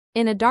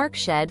In a dark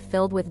shed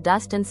filled with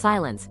dust and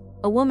silence,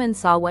 a woman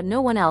saw what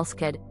no one else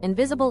could: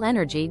 invisible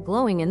energy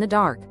glowing in the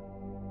dark.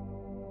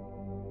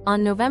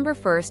 On November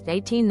 1,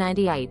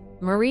 1898,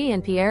 Marie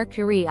and Pierre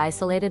Curie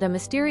isolated a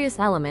mysterious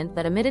element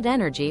that emitted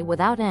energy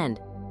without end.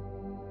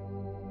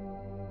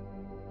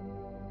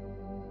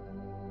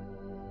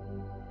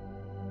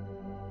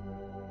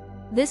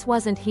 This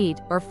wasn't heat,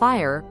 or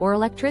fire, or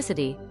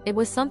electricity, it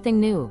was something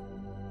new.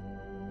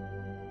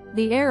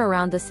 The air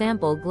around the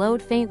sample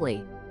glowed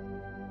faintly.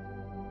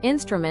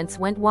 Instruments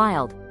went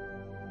wild.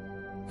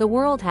 The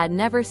world had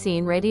never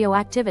seen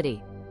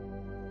radioactivity.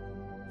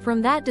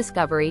 From that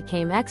discovery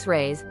came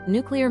X-rays,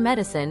 nuclear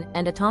medicine,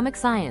 and atomic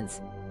science.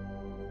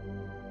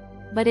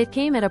 But it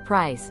came at a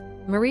price.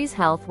 Marie's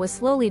health was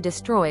slowly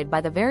destroyed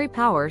by the very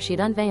power she'd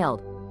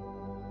unveiled.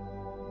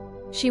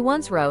 She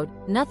once wrote,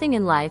 "Nothing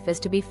in life is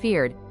to be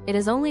feared, it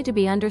is only to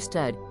be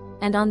understood."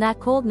 And on that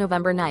cold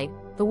November night,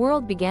 the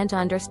world began to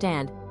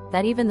understand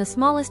that even the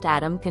smallest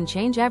atom can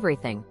change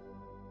everything.